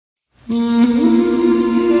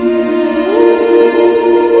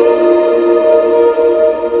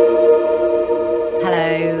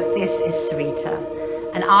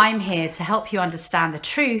to help you understand the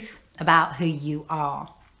truth about who you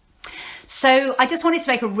are. So I just wanted to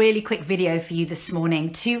make a really quick video for you this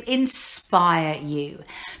morning to inspire you,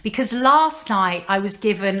 because last night I was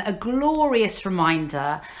given a glorious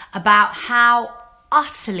reminder about how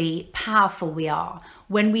utterly powerful we are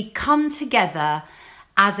when we come together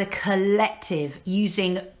as a collective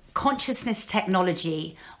using consciousness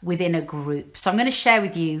technology within a group. So I'm going to share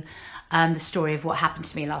with you the story of what happened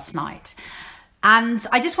to me last night. And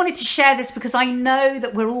I just wanted to share this because I know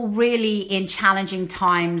that we're all really in challenging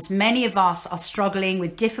times. Many of us are struggling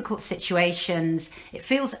with difficult situations. It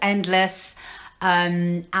feels endless,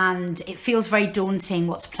 and it feels very daunting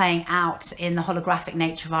what's playing out in the holographic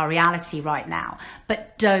nature of our reality right now.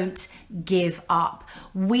 But don't give up.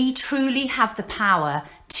 We truly have the power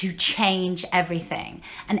to change everything.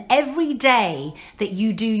 And every day that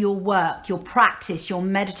you do your work, your practice, your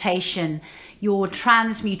meditation, your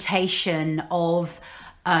transmutation of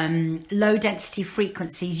low density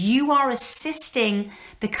frequencies, you are assisting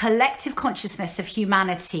the collective consciousness of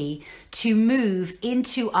humanity to move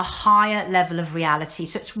into a higher level of reality.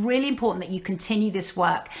 So it's really important that you continue this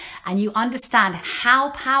work and you understand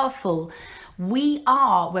how powerful we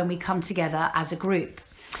are when we come together as a group.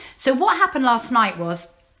 So what happened last night was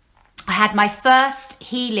I had my first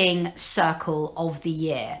healing circle of the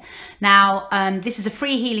year. Now, this is a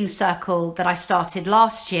free healing circle that I started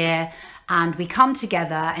last year, and we come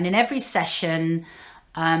together, and in every session,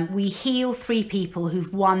 we heal 3 people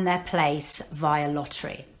who've won their place via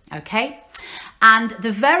lottery, okay? And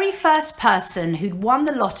the very first person who'd won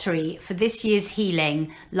the lottery for this year's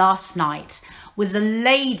healing last night was a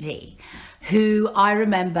lady who I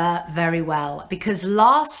remember very well, because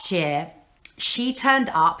last year, she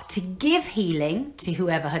turned up to give healing to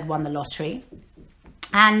whoever had won the lottery.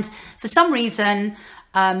 And for some reason,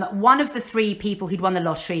 one of the 3 people who'd won the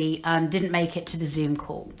lottery didn't make it to the Zoom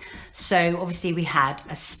call. So obviously we had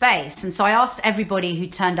a space. And so I asked everybody who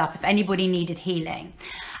turned up if anybody needed healing.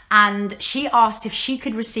 And she asked if she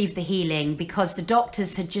could receive the healing because the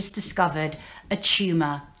doctors had just discovered a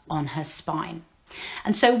tumor on her spine.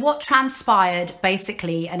 And so what transpired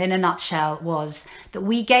basically, and in a nutshell, was that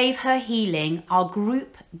we gave her healing, our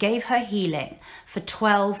group gave her healing for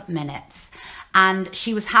 12 minutes. And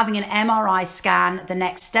she was having an MRI scan the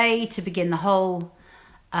next day to begin the whole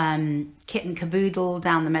kit and caboodle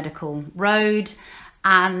down the medical road.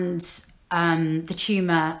 And the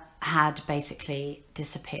tumor had basically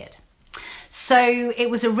disappeared. So it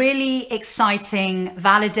was a really exciting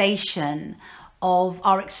validation of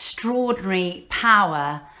our extraordinary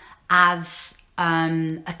power as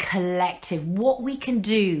a collective, what we can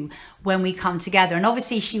do when we come together. And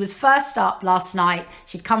obviously she was first up last night.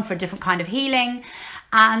 She'd come for a different kind of healing.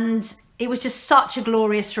 And it was just such a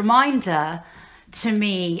glorious reminder to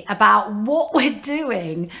me about what we're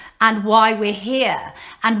doing and why we're here,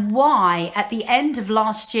 and why at the end of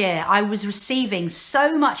last year I was receiving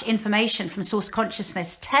so much information from Source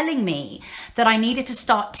Consciousness telling me that I needed to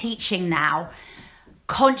start teaching now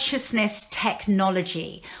consciousness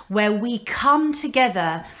technology, where we come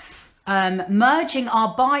together, merging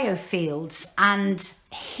our biofields and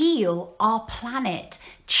heal our planet,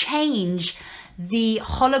 change the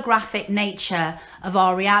holographic nature of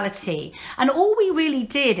our reality. And all we really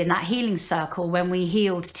did in that healing circle when we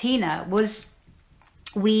healed Tina was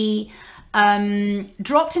we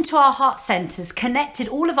dropped into our heart centers, connected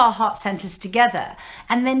all of our heart centers together,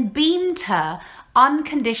 and then beamed her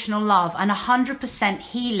unconditional love and 100%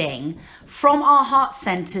 healing from our heart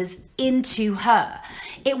centers into her.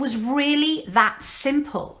 It was really that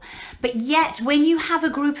simple. But yet, when you have a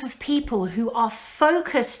group of people who are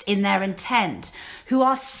focused in their intent, who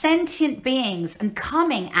are sentient beings and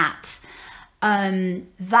coming at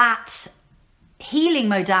that healing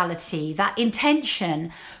modality, that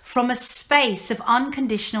intention from a space of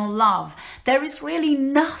unconditional love, there is really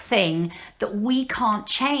nothing that we can't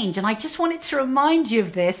change. And I just wanted to remind you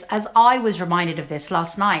of this as I was reminded of this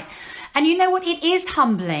last night. And you know what? It is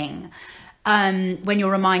humbling when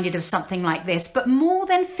you're reminded of something like this. But more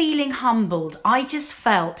than feeling humbled, I just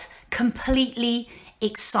felt completely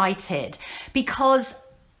excited, because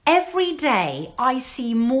every day I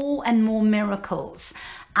see more and more miracles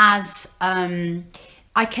as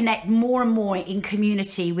I connect more and more in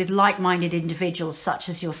community with like-minded individuals such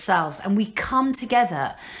as yourselves, and we come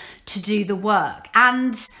together to do the work.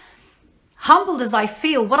 And humbled as I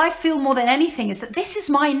feel, what I feel more than anything is that this is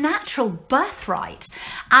my natural birthright.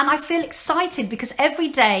 And I feel excited because every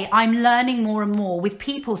day I'm learning more and more with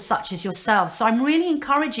people such as yourselves. So I'm really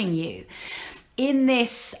encouraging you in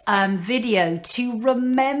this video to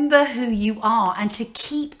remember who you are and to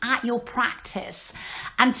keep at your practice,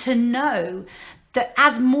 and to know that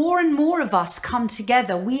as more and more of us come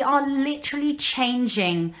together, we are literally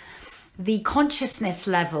changing the consciousness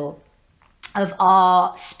level of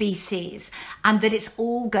our species, and that it's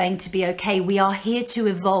all going to be okay. We are here to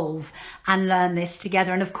evolve and learn this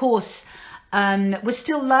together. And of course, we're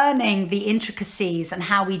still learning the intricacies and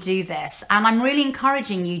how we do this. And I'm really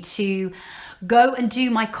encouraging you to go and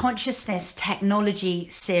do my consciousness technology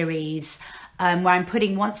series, where I'm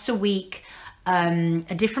putting once a week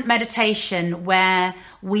a different meditation where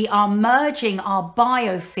we are merging our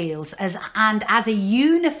biofields as a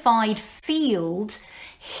unified field,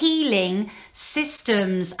 healing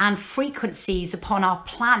systems and frequencies upon our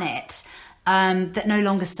planet that no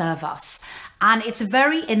longer serve us. And it's a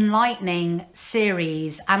very enlightening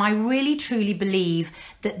series, and I really truly believe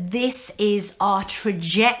that this is our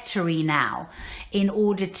trajectory now in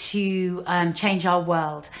order to change our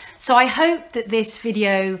world. So I hope that this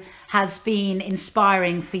video has been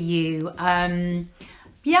inspiring for you.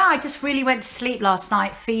 Yeah, I just really went to sleep last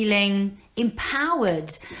night feeling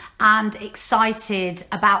empowered and excited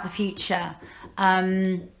about the future.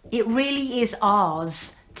 It really is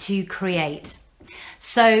ours to create.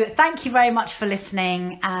 So thank you very much for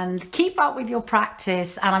listening, and keep up with your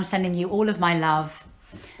practice, and I'm sending you all of my love.